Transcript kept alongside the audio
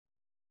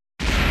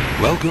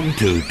Welcome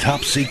to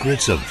Top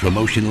Secrets of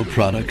Promotional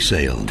Product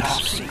Sales.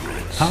 Top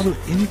Secrets. How to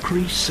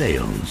increase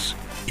sales,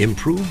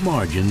 improve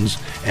margins,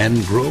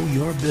 and grow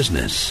your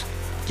business.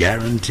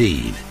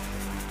 Guaranteed.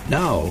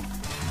 Now,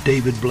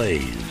 David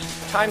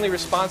Blaze. Timely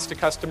response to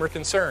customer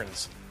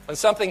concerns. When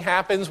something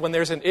happens, when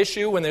there's an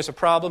issue, when there's a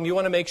problem, you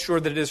want to make sure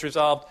that it is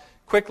resolved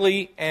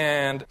quickly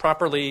and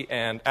properly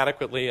and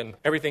adequately and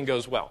everything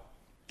goes well.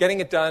 Getting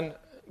it done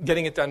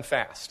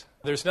fast.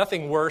 There's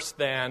nothing worse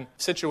than a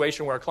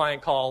situation where a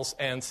client calls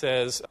and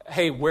says,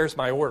 hey, where's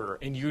my order?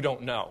 And you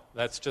don't know.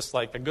 That's just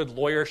like a good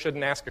lawyer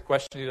shouldn't ask a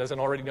question he doesn't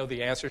already know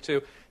the answer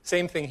to.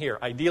 Same thing here.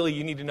 Ideally,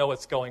 you need to know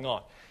what's going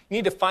on. You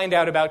need to find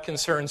out about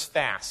concerns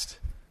fast.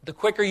 The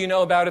quicker you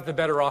know about it, the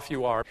better off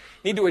you are.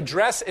 You need to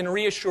address and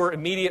reassure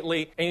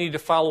immediately, and you need to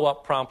follow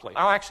up promptly.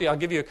 I'll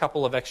give you a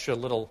couple of extra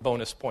little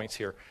bonus points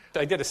here.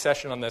 I did a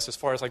session on this as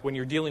far as like when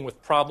you're dealing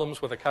with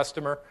problems with a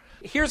customer.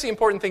 Here's the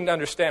important thing to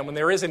understand. When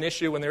there is an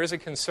issue, when there is a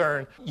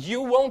concern,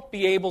 you won't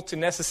be able to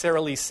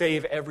necessarily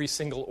save every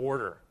single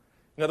order.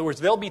 In other words,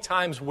 there'll be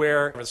times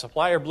where a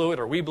supplier blew it,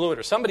 or we blew it,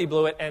 or somebody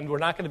blew it, and we're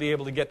not going to be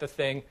able to get the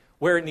thing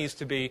where it needs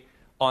to be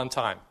on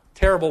time.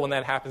 Terrible when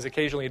that happens.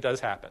 Occasionally it does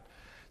happen.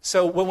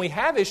 So when we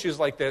have issues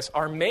like this,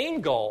 our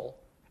main goal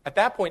at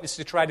that point is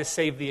to try to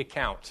save the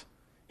account.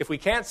 If we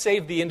can't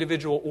save the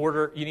individual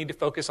order, you need to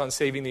focus on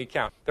saving the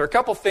account. There are a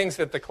couple things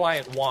that the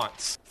client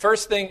wants.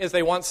 First thing is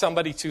they want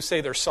somebody to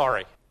say they're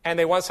sorry, and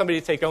they want somebody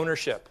to take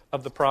ownership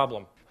of the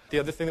problem. The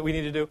other thing that we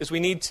need to do is we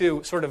need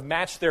to sort of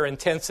match their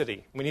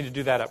intensity. We need to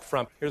do that up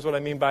front. Here's what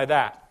I mean by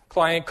that.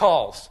 Client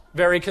calls,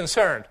 very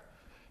concerned.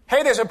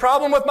 Hey, there's a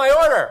problem with my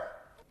order.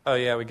 Oh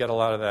yeah, we get a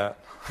lot of that.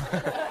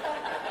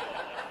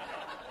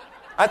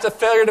 That's a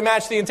failure to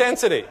match the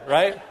intensity,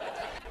 right?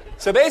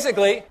 So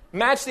basically,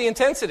 match the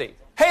intensity.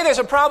 Hey, there's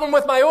a problem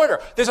with my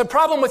order. There's a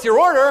problem with your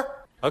order.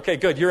 Okay,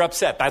 good. You're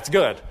upset. That's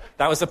good.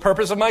 That was the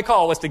purpose of my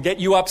call, was to get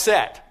you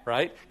upset,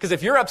 right? Because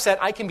if you're upset,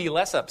 I can be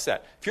less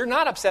upset. If you're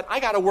not upset, I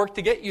got to work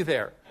to get you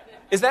there.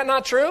 Is that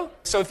not true?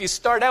 So if you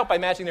start out by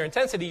matching their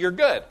intensity, you're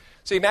good.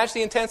 So you match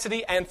the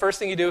intensity, and first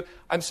thing you do,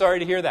 I'm sorry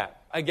to hear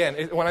that.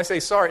 Again, when I say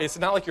sorry, it's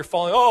not like you're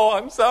falling, oh,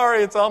 I'm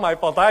sorry, it's all my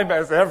fault. I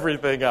mess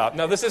everything up.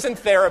 No, this isn't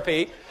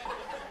therapy.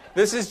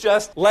 This is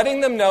just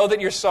letting them know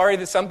that you're sorry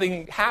that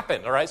something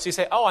happened, all right? So you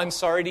say, oh, I'm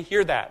sorry to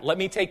hear that. Let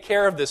me take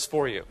care of this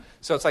for you.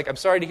 So it's like, I'm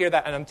sorry to hear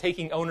that, and I'm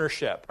taking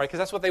ownership, right? Because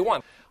that's what they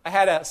want. I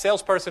had a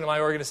salesperson in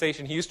my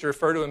organization. He used to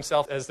refer to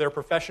himself as their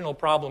professional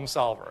problem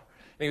solver.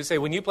 And he would say,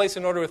 when you place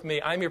an order with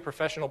me, I'm your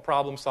professional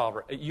problem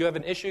solver. You have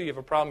an issue, you have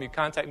a problem, you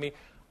contact me.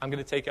 I'm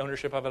going to take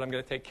ownership of it. I'm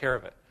going to take care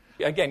of it.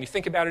 Again, you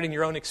think about it in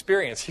your own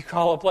experience. You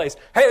call a place.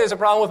 Hey, there's a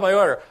problem with my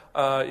order.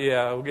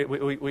 Yeah,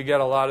 we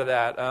get a lot of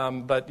that.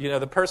 But, you know,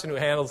 the person who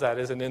handles that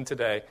isn't in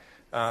today.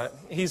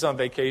 He's on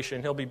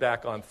vacation. He'll be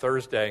back on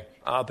Thursday.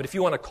 But if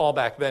you want to call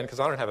back then,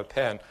 because I don't have a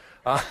pen.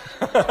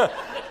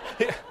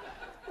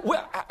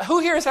 Who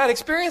here has had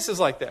experiences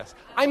like this?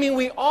 I mean,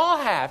 we all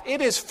have.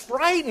 It is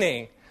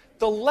frightening.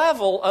 The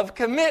level of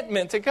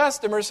commitment to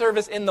customer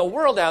service in the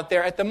world out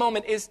there at the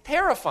moment is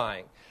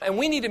terrifying. And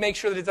we need to make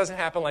sure that it doesn't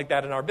happen like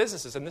that in our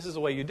businesses, and this is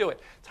the way you do it.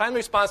 Timely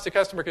response to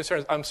customer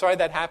concerns. I'm sorry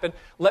that happened.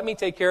 Let me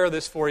take care of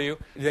this for you.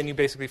 Then you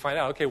basically find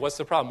out, okay, what's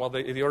the problem? Well,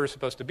 the order is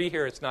supposed to be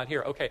here. It's not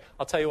here. Okay,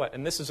 I'll tell you what.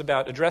 And this is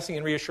about addressing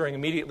and reassuring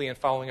immediately and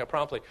following up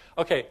promptly.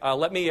 Okay,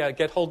 let me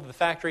get hold of the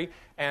factory,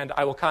 and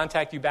I will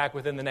contact you back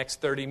within the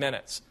next 30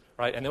 minutes.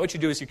 Right? And then what you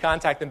do is you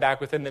contact them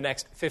back within the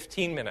next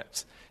 15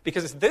 minutes.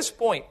 Because at this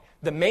point,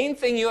 the main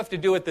thing you have to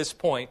do at this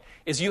point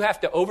is you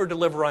have to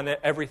over-deliver on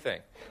everything.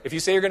 If you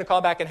say you're going to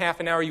call back in half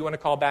an hour, you want to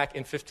call back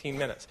in 15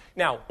 minutes.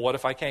 Now, what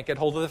if I can't get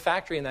hold of the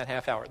factory in that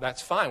half hour?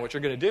 That's fine. What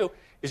you're going to do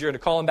is you're going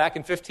to call them back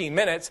in 15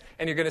 minutes,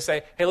 and you're going to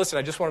say, hey, listen,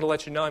 I just wanted to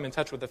let you know I'm in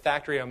touch with the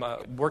factory. I'm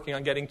working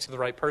on getting to the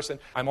right person.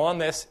 I'm on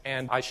this,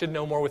 and I should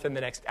know more within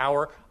the next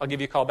hour. I'll give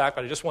you a call back,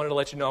 but I just wanted to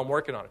let you know I'm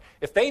working on it.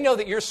 If they know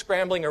that you're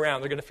scrambling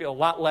around, they're going to feel a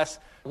lot less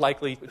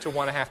likely to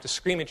want to have to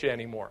scream at you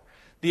anymore.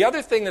 The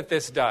other thing that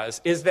this does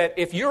is that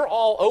if you're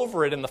all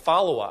over it in the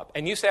follow-up,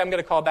 and you say, I'm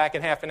going to call back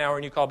in half an hour,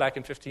 and you call back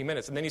in 15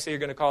 minutes, and then you say you're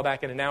going to call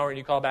back in an hour, and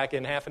you call back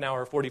in half an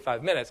hour or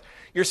 45 minutes,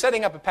 you're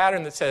setting up a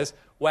pattern that says,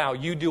 wow,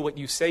 you do what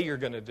you say you're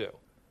going to do.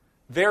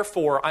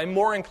 Therefore, I'm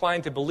more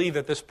inclined to believe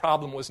that this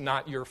problem was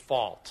not your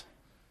fault.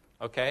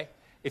 Okay?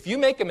 If you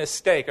make a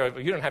mistake,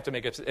 or you don't have to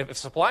make it, if a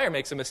supplier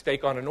makes a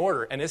mistake on an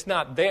order and it's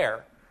not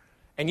there,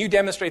 and you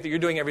demonstrate that you're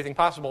doing everything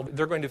possible,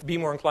 they're going to be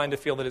more inclined to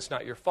feel that it's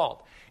not your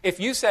fault. If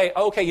you say,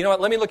 okay, you know what,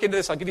 let me look into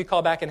this, I'll give you a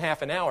call back in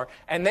half an hour,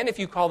 and then if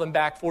you call them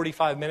back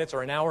 45 minutes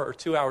or an hour or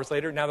 2 hours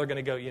later, now they're going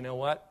to go, you know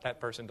what, that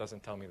person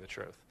doesn't tell me the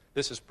truth.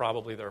 This is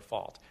probably their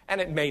fault. And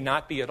it may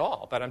not be at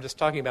all, but I'm just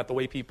talking about the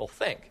way people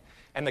think.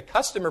 And the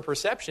customer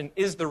perception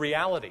is the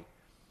reality.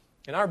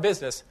 In our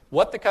business,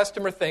 what the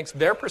customer thinks,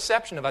 their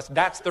perception of us,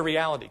 that's the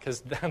reality,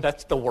 because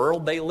that's the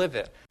world they live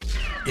in.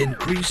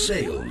 Increase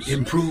sales,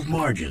 improve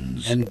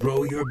margins, and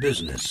grow your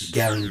business.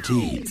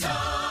 Guaranteed.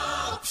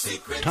 Top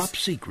Secrets. Top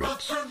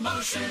Secrets. Of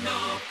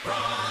promotional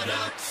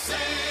product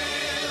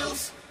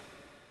sales.